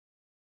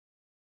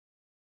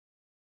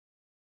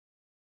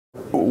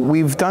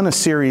We've done a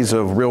series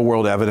of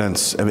real-world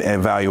evidence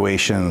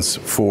evaluations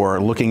for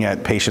looking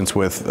at patients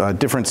with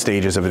different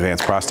stages of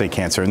advanced prostate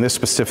cancer, and this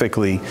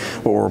specifically,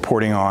 what we're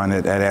reporting on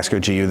at ASCO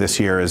GU this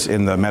year is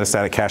in the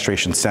metastatic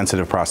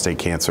castration-sensitive prostate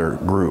cancer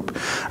group,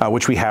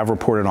 which we have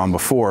reported on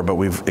before, but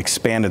we've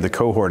expanded the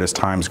cohort as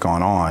time's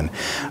gone on.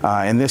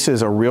 And this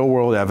is a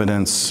real-world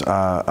evidence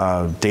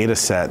data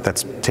set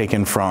that's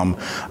taken from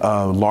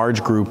a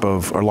large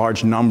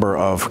number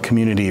of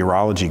community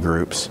urology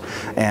groups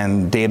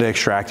and data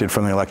extracted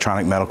from the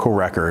electronic medical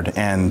record,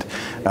 and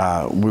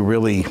we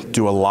really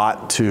do a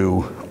lot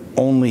to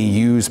only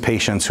use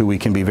patients who we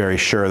can be very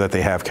sure that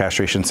they have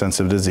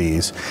castration-sensitive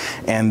disease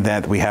and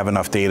that we have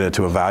enough data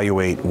to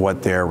evaluate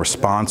what their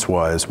response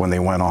was when they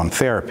went on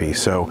therapy.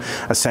 So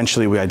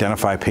essentially we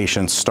identify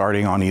patients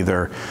starting on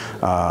either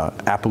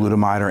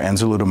Apalutamide or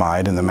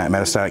Enzalutamide in the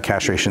metastatic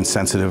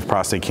castration-sensitive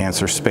prostate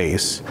cancer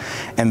space,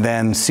 and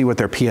then see what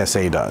their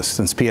PSA does.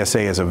 Since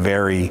PSA is a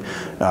very,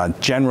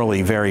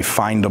 generally very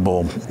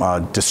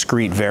findable,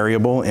 discrete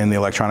variable in the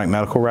electronic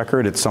medical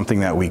record, it's something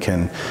that we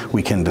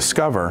can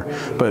discover.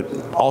 But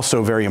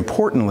also very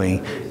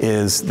importantly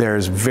is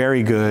there's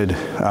very good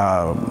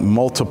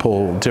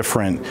multiple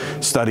different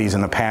studies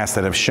in the past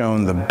that have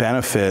shown the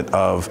benefit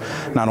of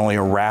not only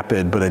a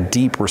rapid but a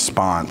deep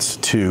response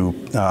to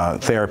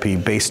therapy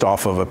based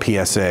off of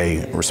a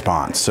PSA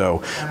response.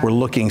 So we're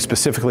looking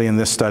specifically in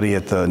this study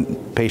at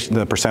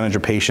the percentage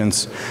of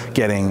patients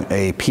getting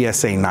a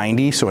PSA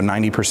 90, so a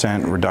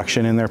 90%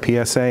 reduction in their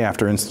PSA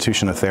after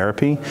institution of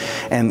therapy,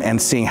 and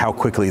seeing how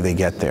quickly they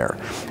get there.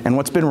 And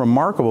what's been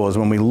remarkable is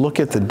when we look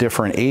at the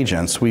different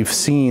agents, we've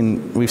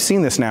seen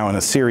this now in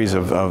a series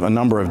of a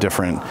number of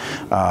different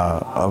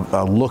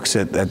looks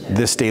at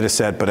this data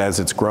set, but as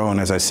it's grown,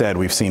 as I said,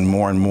 we've seen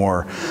more and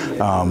more,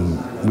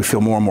 we feel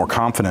more and more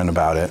confident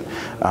about it.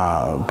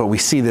 But we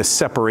see this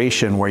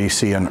separation where you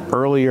see an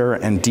earlier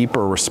and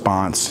deeper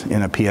response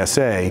in a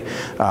PSA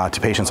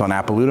to patients on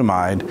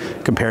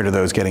apalutamide compared to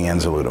those getting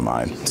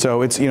enzalutamide.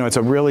 So it's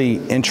a really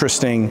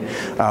interesting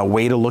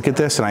way to look at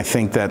this, and I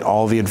think that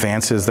all the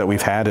advances that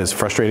we've had, as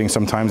frustrating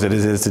sometimes it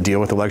is to deal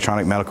with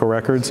electronic medical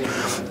records,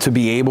 to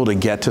be able to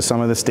get to some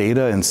of this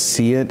data and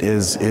see it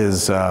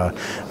is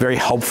very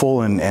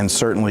helpful and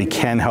certainly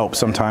can help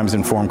sometimes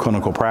inform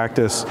clinical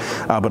practice,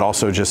 but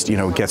also just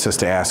gets us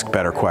to ask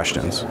better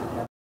questions.